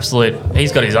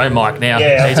he's got his own mic now.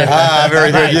 Yeah. He's a-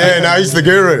 Very good. Mate, Yeah, no, he's the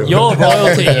guru. You're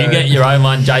royalty. You get your own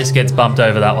one. Jace gets bumped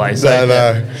over that way. So,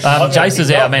 No. Jace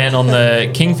is our man on the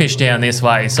kingfish down this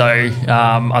way. So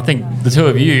I think the two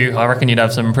of you, I reckon you'd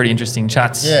have some pretty interesting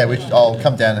chats. Yeah, I'll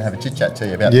come down and have a chit chat to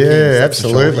you about. the Yeah, kings, that's for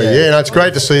sure. absolutely. Yeah, no, it's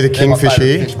great to see the They're my kingfish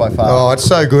favourite here. fish by far. Oh, it's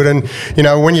so good. And,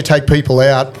 when you take people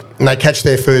out and they catch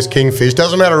their first kingfish,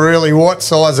 doesn't matter really what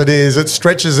size it is, it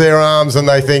stretches their arms and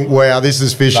they think, wow, this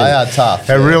is fishing. They are tough,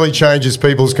 It yeah. really changes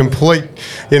people's complete,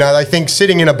 they think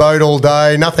sitting in a boat all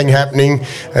day, nothing happening,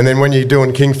 and then when you're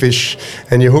doing kingfish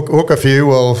and you hook a few,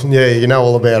 well, yeah, you know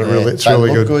all about it, Yeah, really. It's they really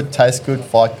look good. good, taste good,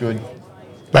 fight good.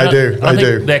 They do, I they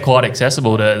think do. they're quite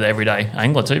accessible to the everyday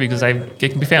angler too, because they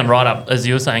can be found right up, as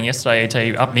you were saying yesterday,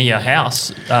 ET, up near your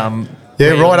house.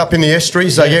 Yeah, right up in the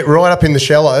estuaries. They get right up in the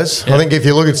shallows. Yeah. I think if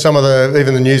you look at some of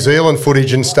even the New Zealand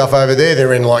footage and stuff over there,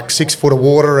 they're in like 6 foot of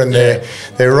water, and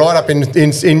they're right up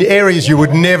in areas you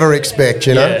would never expect.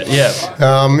 Yeah.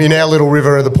 In our little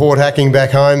river of the Port Hacking back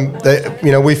home,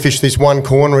 we fish this one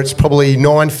corner. It's probably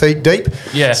 9 feet deep.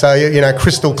 Yeah. So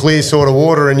crystal clear sort of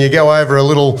water, and you go over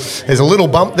there's a little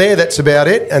bump there. That's about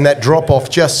it, and that drop off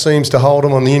just seems to hold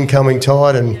them on the incoming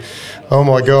tide. And oh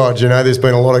my God, there's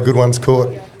been a lot of good ones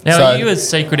caught. Now, So- are you as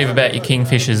secretive about your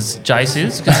kingfish as Jace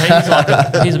is?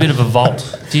 Because he's a bit of a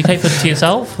vault. Do you keep it to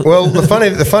yourself? Well, the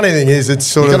funny thing is, it's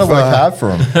sort You've got of to work hard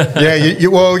for them, Yeah, you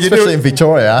do. especially in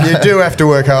Victoria. You do have to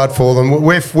work hard for them.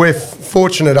 We're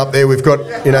fortunate up there. We've got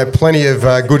plenty of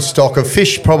good stock of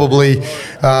fish, probably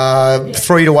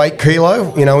 3 to 8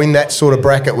 kilo. In that sort of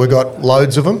bracket, we've got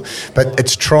loads of them. But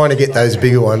it's trying to get those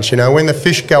bigger ones. When the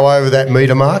fish go over that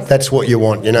metre mark, that's what you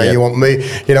want. You want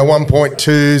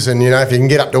 1.2s, and if you can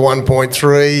get up to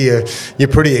 1.3, you're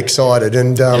pretty excited.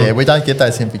 And Yeah, we don't get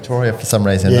those in Victoria for some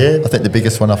reason. Yeah. I think the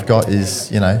biggest one I've got is,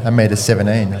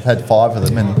 $1.17. I've had 5 of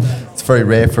them, and it's very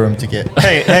rare for them to get.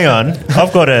 Hey, hang on.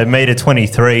 I've got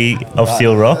 $1.23 of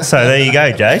seal rock, so there you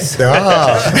go, Jace.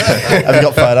 Have you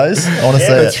got photos? I want to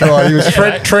see That's it. right. He was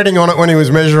treading on it when he was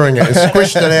measuring it. He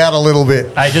squished it out a little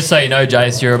bit. Hey, just so you know,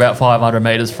 Jace, you're about 500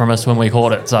 metres from us when we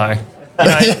caught it, so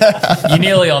you're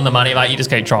nearly on the money, mate. You just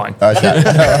keep trying. Okay.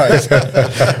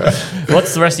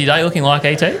 What's the rest of your day looking like,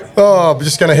 ET? Oh, I'm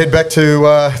just going to head back to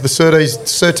the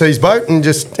Surtees boat and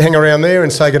just hang around there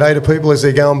and say good day to people as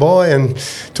they're going by and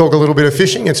talk a little bit of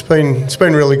fishing. It's been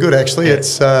really good actually. Yeah.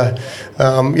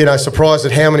 It's surprised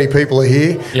at how many people are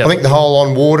here. Yeah. I think the whole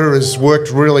on water has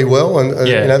worked really well, and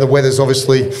the weather's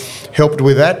obviously helped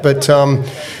with that. But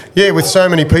with so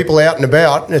many people out and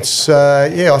about, it's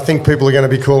I think people are going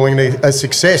to be calling it a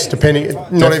success. Depending,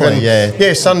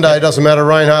 Sunday doesn't matter,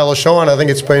 rain, hail or shine. I think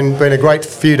it's been a great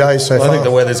few days so I far. think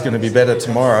the weather's going to be better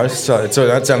tomorrow, so it's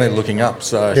only looking up.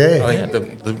 So Yeah. I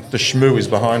think the shmoo is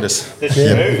behind us. The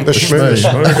schmoo.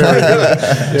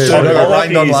 I got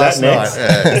rained on last night.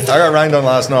 I got rained on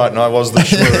last night, and I was the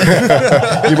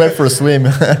shmoo. You went for a swim.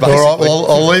 All right,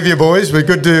 well, I'll leave you boys. But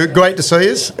great to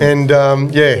see us, and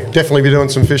definitely be doing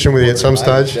some fishing with you at some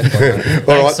stage. All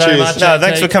right, so cheers. much. No,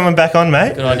 thanks for coming back on,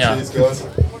 mate. Good on you. Cheers, guys.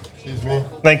 Cheers, man.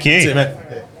 Thank you. See you, mate.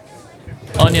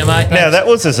 On you, mate. Now, that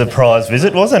was a surprise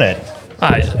visit, wasn't it?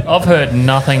 Hey, I've heard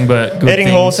nothing but good things.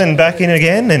 Eddinghausen back in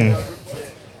again, and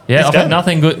Yeah, he's I've done. heard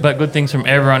nothing but good things from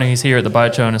everyone who's here at the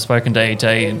boat show and has spoken to ET.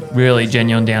 Really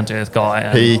genuine, down to earth guy.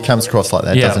 And He comes across like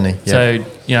that, doesn't he? So,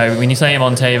 you know, when you see him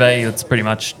on TV, it's pretty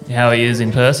much how he is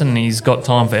in person. And he's got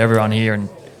time for everyone here, and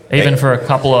even for a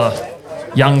couple of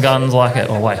young guns like it.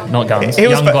 Oh wait, not guns.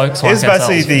 Young blokes he like was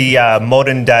basically ourselves. the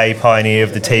modern day pioneer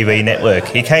of the TV network.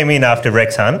 He came in after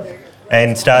Rex Hunt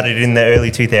and started in the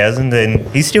early 2000s, and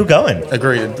he's still going.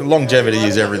 Agreed. Longevity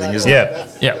is everything, isn't it? Yeah.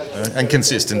 Yeah. And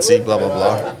consistency, blah, blah,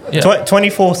 blah. Yeah.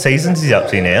 24 seasons he's up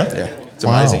to now. Yeah. It's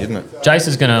amazing, isn't it? Jace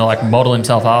is going to like model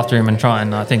himself after him and try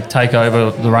and I think take over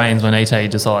the reins when ET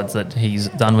decides that he's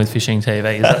done with fishing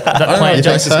TV. Is that I don't know plan, if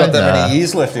Jace? Jace has got that Nah. many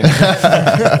years left in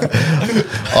him.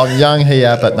 I'm young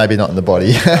here, but maybe not in the body.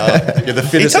 You're the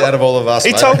fittest told- out of all of us,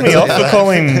 He mate. told me off for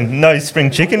calling him no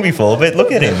spring chicken before, but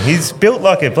look at him. He's built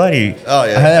like a bloody Oh,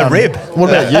 yeah. Hey, a rib.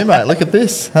 What about you, mate? Look at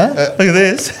this, huh? Look at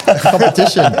this.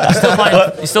 Competition.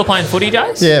 You still playing footy,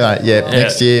 Jace? Yeah, mate. Yeah,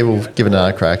 next year we'll give it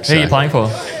another crack. Who are you playing for?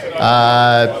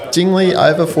 Dingley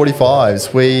over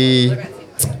 45s. We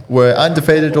were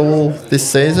undefeated all this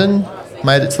season.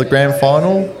 Made it to the grand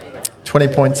final. 20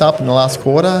 points up in the last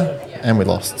quarter, and we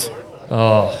lost.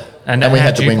 Oh, and we how'd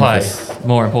had to you win play? with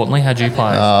More importantly, how'd you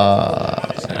play?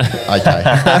 Okay.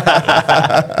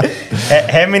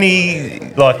 How many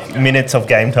minutes of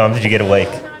game time did you get a week?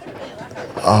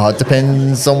 It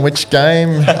depends on which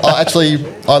game.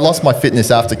 I lost my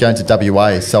fitness after going to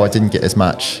WA, so I didn't get as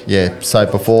much. Yeah, so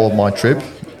before my trip,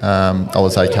 I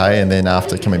was okay, and then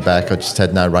after coming back, I just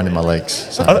had no run in my legs.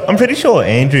 So. I'm pretty sure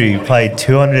Andrew played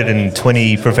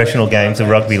 220 professional games of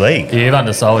rugby league. You've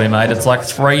undersold him, mate. It's like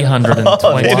 320.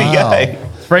 Oh, there we Wow. go.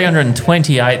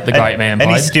 328, the great man And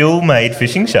he played. still made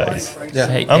fishing shows. Yeah.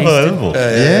 Unbelievable.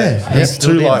 Yeah,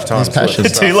 Two lifetimes. He's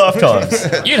passionate. worth of Two stuff.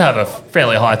 lifetimes. You'd have a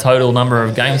fairly high total number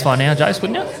of games by now, Jace,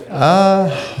 wouldn't you?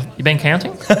 You been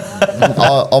counting?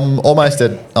 I'm almost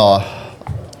at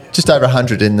just over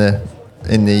 100 in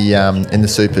the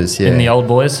supers. Yeah, In the old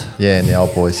boys? yeah, in the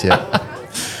old boys. Yeah.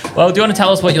 Well, do you want to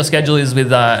tell us what your schedule is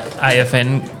with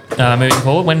AFN moving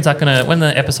forward? When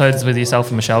the episodes with yourself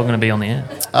and Michelle are going to be on the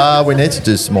air? We need to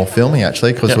do some more filming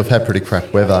actually because Yep. we've had pretty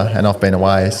crap weather and I've been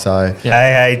away, so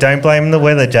Hey, don't blame the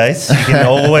weather, Jace. You can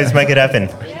always make it happen.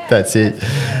 that's it.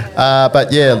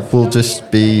 But yeah, we'll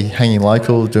just be hanging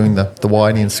local, doing the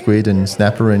whiting and squid and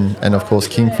snapper and of course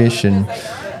kingfish and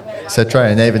etc.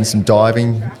 And even some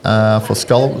diving for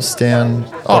scallops down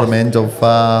bottom end of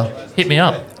Hit me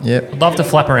up. Yep. I'd love to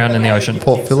flap around in the ocean.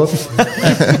 Port Phillip.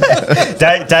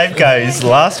 Dave goes,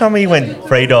 last time he went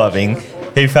free diving,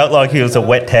 he felt like he was a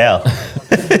wet towel.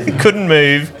 Couldn't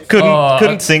move,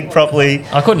 couldn't sink properly.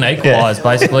 I couldn't equalise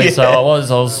basically, so Yeah. I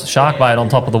was shark bait on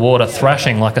top of the water,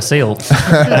 thrashing like a seal,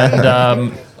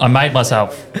 and I made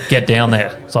myself get down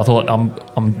there. So I thought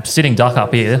I'm sitting duck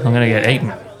up here, I'm going to get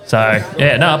eaten. So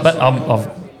yeah, no, but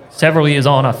I've several years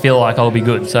on, I feel like I'll be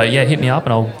good. So yeah, hit me up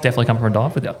and I'll definitely come for a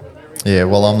dive with you. Yeah,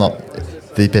 well, I'm not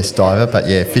the best diver, but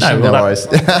yeah, fishing, no worries.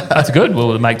 That's good.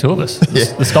 We'll make two of us.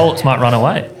 The scallops might run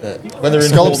away. When they're in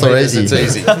Scallops 4 are meters, easy.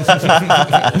 it's easy.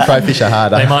 Crayfish are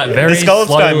harder. They might very The scallops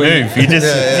don't slowly move. You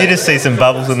just see some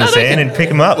bubbles in the sand and pick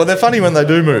them up. Well, they're funny when they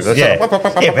do move. That's yeah. like, wop, wop,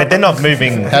 wop, Yeah, wop, but they're not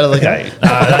moving. How do they go?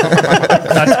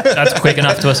 That's quick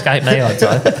enough to escape me, I'd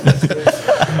say.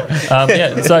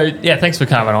 So thanks for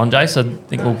coming on, Jace. I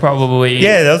think we'll probably...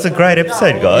 Yeah, that was a great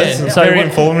episode, guys. Yeah, It's so very what-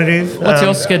 informative. What's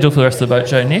your schedule for the rest of the boat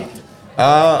show, Nick?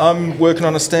 I'm working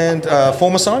on a stand,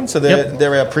 Formasign. So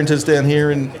they're our printers down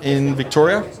here in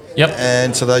Victoria. Yep.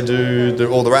 And so they do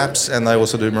all the wraps, and they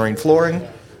also do marine flooring,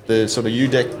 the sort of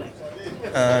U-deck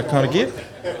kind of gear.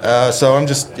 So I'm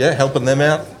just helping them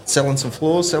out, selling some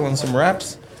floors, selling some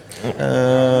wraps,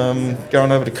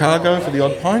 going over to Cargo for the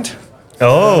odd pint.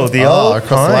 Oh, the old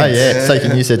across the way, pints. yeah. So you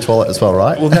can use their toilet as well,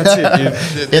 right? Well, that's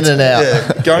it. In and out.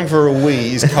 Yeah, going for a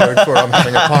wee is code for I'm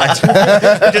having a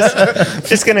pint.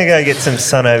 Just going to go get some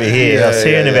sun over here. Yeah, I'll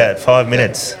see you in yeah. about 5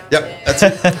 minutes. Yep, that's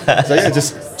it. So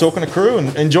just talking to crew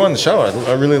and enjoying the show.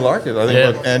 I really like it. I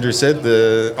think like Andrew said,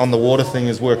 the on the water thing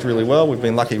has worked really well. We've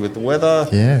been lucky with the weather.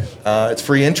 Yeah. It's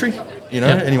free entry. You know,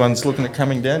 anyone's looking at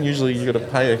coming down. Usually you got to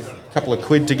pay a couple of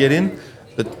quid to get in.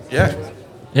 But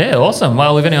Yeah, awesome.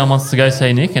 Well, if anyone wants to go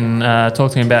see Nick and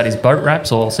talk to him about his boat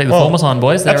wraps or see the Former Sign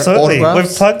boys, they're Absolutely.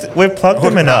 Autographs? We've plugged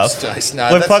them enough. Jace. No,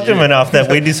 We've that's plugged them you. enough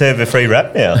that we deserve a free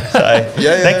wrap now. So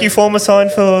yeah. thank you, Former Sign,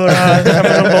 for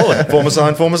coming on board. Former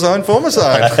sign, former sign, former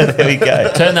sign. There we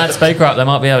go. turn that speaker up, they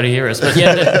might be able to hear us. But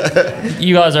yeah,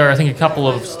 you guys are, I think, a couple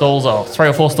of stalls off, 3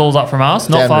 or 4 stalls up from us,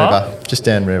 not far. Downriver. Just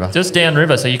downriver. Just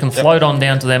downriver, so you can float on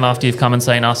down to them after you've come and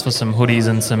seen us for some hoodies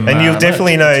and some. And you'll merch.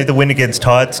 definitely know the Win Against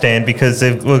Tide stand because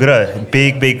we've got a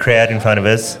big crowd in front of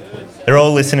us. They're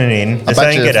all listening in. A They're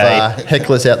saying bunch of g'day.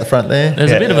 hecklers out the front there.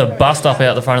 There's Yeah. a bit of a bust up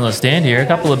out the front of the stand here. A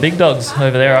couple of big dogs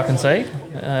over there, I can see.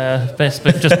 Best,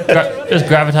 but just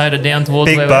gravitated down towards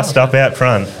Big where we bust are. up out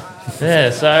front. Yeah,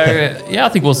 so yeah, I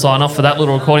think we'll sign off for that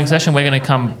little recording session. We're going to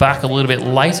come back a little bit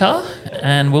later,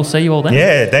 and we'll see you all then.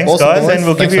 Yeah, thanks, Awesome, guys. boys. And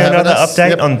we'll Thanks give you for having another us. update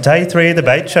Yep. on day 3 of the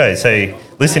bait show. So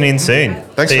listen in soon.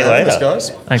 Thanks See for you having later. us,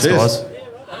 guys. Thanks, Cheers. guys.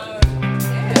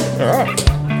 All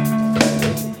right.